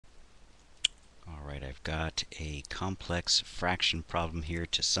I've got a complex fraction problem here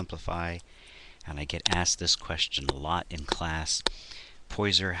to simplify, and I get asked this question a lot in class.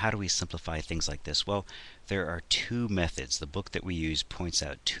 Poyser, how do we simplify things like this? Well, there are two methods. The book that we use points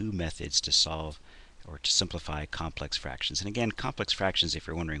out two methods to solve or to simplify complex fractions. And again, complex fractions, if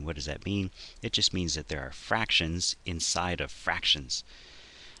you're wondering what does that mean, it just means that there are fractions inside of fractions.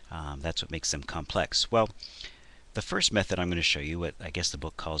 That's what makes them complex. Well, the first method I'm going to show you, what I guess the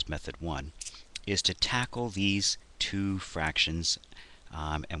book calls method 1, is to tackle these two fractions.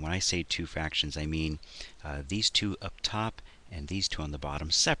 And when I say two fractions, I mean these two up top and these two on the bottom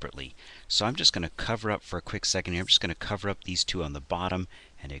separately. So I'm just going to cover up for a quick second here. I'm just going to cover up these two on the bottom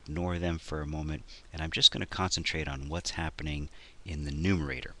and ignore them for a moment. And I'm just going to concentrate on what's happening in the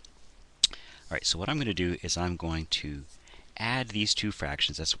numerator. Alright, so what I'm going to do is I'm going to add these two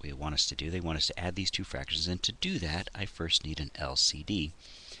fractions. That's what they want us to do. They want us to add these two fractions, and to do that I first need an LCD,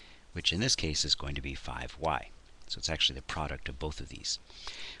 which in this case is going to be 5y. So it's actually the product of both of these.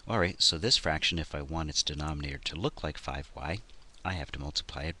 Alright, so this fraction, if I want its denominator to look like 5y, I have to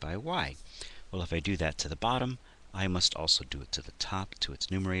multiply it by y. Well, if I do that to the bottom, I must also do it to the top, to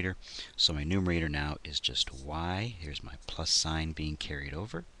its numerator. So my numerator now is just y. Here's my plus sign being carried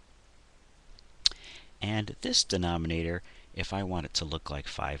over. And this denominator, if I want it to look like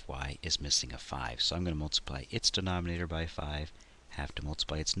 5y, is missing a 5. So I'm going to multiply its denominator by 5, have to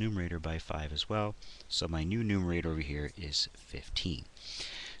multiply its numerator by 5 as well. So my new numerator over here is 15.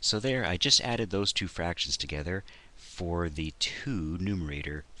 So there, I just added those two fractions together for the two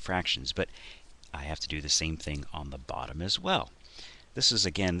numerator fractions. But I have to do the same thing on the bottom as well. This is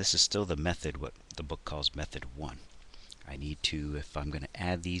still the method, what the book calls method 1. I need to, if I'm going to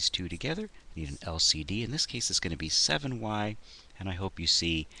add these two together, I need an LCD. In this case, it's going to be 7y, and I hope you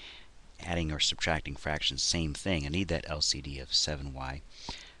see adding or subtracting fractions, same thing. I need that LCD of 7y.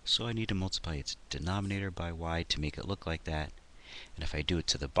 So I need to multiply its denominator by y to make it look like that. And if I do it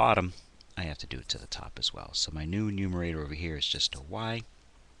to the bottom, I have to do it to the top as well. So my new numerator over here is just a y.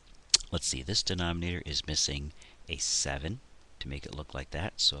 Let's see, this denominator is missing a 7 to make it look like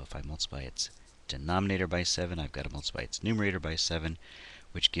that. So if I multiply its denominator by 7, I've got to multiply its numerator by 7,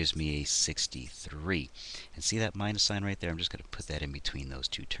 which gives me a 63. And see that minus sign right there? I'm just going to put that in between those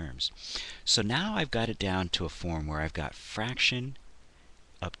two terms. So now I've got it down to a form where I've got fraction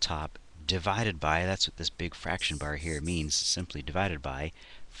up top divided by, that's what this big fraction bar here means, simply divided by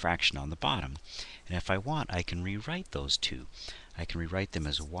fraction on the bottom. And if I want, I can rewrite those two. I can rewrite them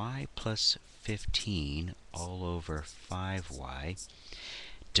as y plus 15 all over 5y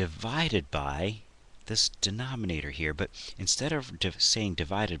divided by this denominator here. But instead of saying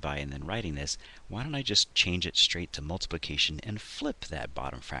divided by and then writing this, why don't I just change it straight to multiplication and flip that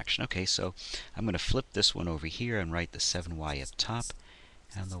bottom fraction? Okay, so I'm going to flip this one over here and write the 7y up top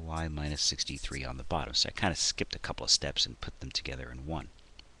and the y minus 63 on the bottom. So I kind of skipped a couple of steps and put them together in one.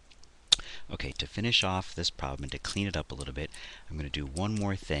 Okay, to finish off this problem and to clean it up a little bit, I'm going to do one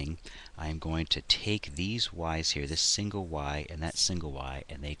more thing. I'm going to take these y's here, this single y and that single y,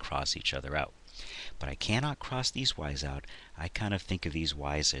 and they cross each other out. But I cannot cross these y's out. I kind of think of these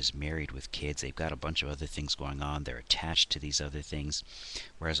y's as married with kids. They've got a bunch of other things going on. They're attached to these other things.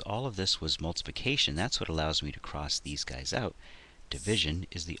 Whereas all of this was multiplication. That's what allows me to cross these guys out. Division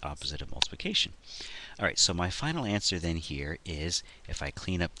is the opposite of multiplication. Alright, so my final answer then here is, if I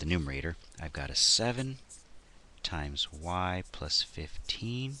clean up the numerator, I've got a 7 times y plus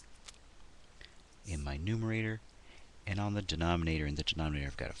 15 in my numerator, and on the denominator,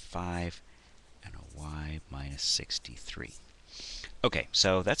 I've got a 5 and a y minus 63. Okay,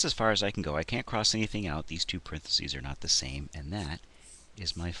 so that's as far as I can go. I can't cross anything out. These two parentheses are not the same, and that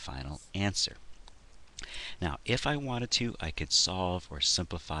is my final answer. Now, if I wanted to, I could solve or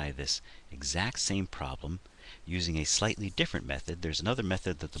simplify this exact same problem using a slightly different method. There's another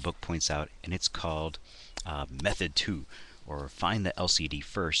method that the book points out, and it's called method 2, or find the LCD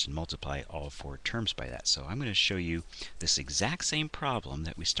first and multiply all four terms by that. So I'm going to show you this exact same problem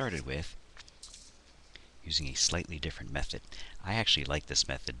that we started with using a slightly different method. I actually like this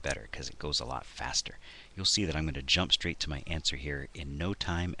method better because it goes a lot faster. You'll see that I'm going to jump straight to my answer here in no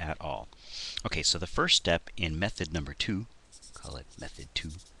time at all. Okay, so the first step in method number 2, call it method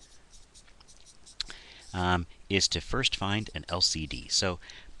 2, is to first find an LCD.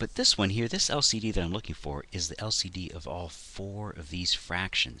 But this one here, this LCD that I'm looking for, is the LCD of all four of these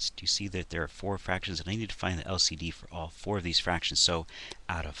fractions. Do you see that there are four fractions, and I need to find the LCD for all four of these fractions? So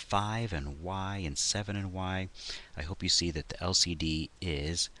out of 5 and y and 7 and y, I hope you see that the LCD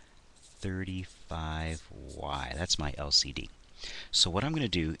is 35y. That's my LCD. So what I'm going to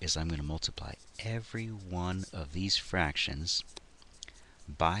do is I'm going to multiply every one of these fractions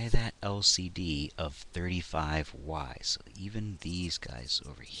by that LCD of 35y. So even these guys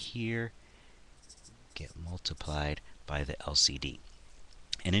over here get multiplied by the LCD.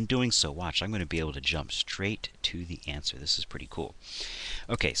 And in doing so, watch, I'm going to be able to jump straight to the answer. This is pretty cool.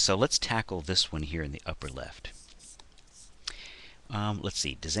 Okay, so let's tackle this one here in the upper left. Let's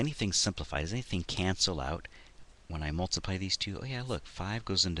see, does anything simplify? Does anything cancel out when I multiply these two? Oh yeah, look, 5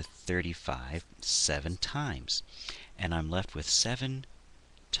 goes into 35 7 times. And I'm left with 7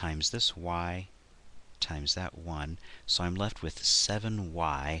 times this y times that 1. So I'm left with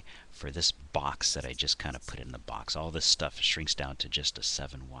 7y for this box that I just kind of put in the box. All this stuff shrinks down to just a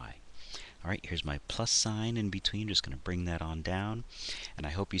 7y. Alright, here's my plus sign in between. Just going to bring that on down. And I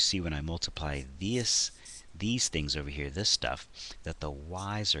hope you see when I multiply these things over here, this stuff, that the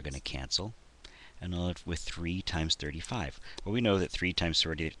y's are going to cancel. And I'm left with 3 times 35. Well, we know that 3 times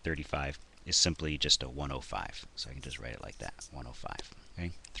 35 is simply just a 105. So I can just write it like that, 105.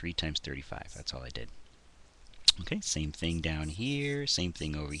 Okay, 3 times 35. That's all I did. Okay, same thing down here, same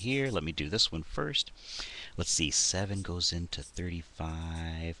thing over here. Let me do this one first. Let's see, 7 goes into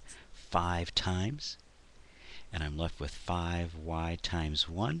 35 5 times. And I'm left with 5y times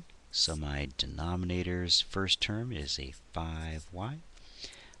 1. So my denominator's first term is a 5y.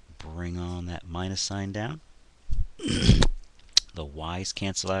 Bring on that minus sign down. The y's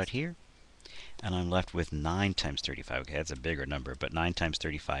cancel out here. And I'm left with 9 times 35. Okay, that's a bigger number, but 9 times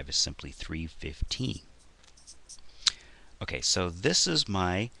 35 is simply 315. Okay, so this is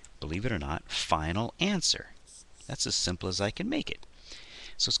my, believe it or not, final answer. That's as simple as I can make it.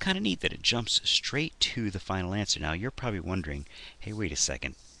 So it's kind of neat that it jumps straight to the final answer. Now you're probably wondering, hey, wait a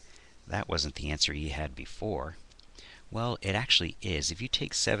second, that wasn't the answer he had before. Well, it actually is. If you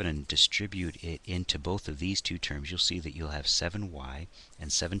take 7 and distribute it into both of these two terms, you'll see that you'll have 7y,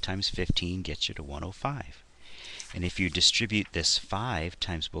 and 7 times 15 gets you to 105. And if you distribute this 5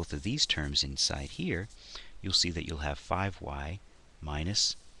 times both of these terms inside here, you'll see that you'll have 5y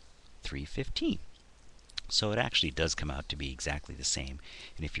minus 315. So it actually does come out to be exactly the same.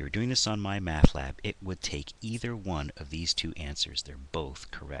 And if you're doing this on My Math Lab, it would take either one of these two answers. They're both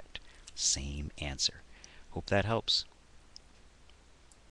correct. Same answer. Hope that helps.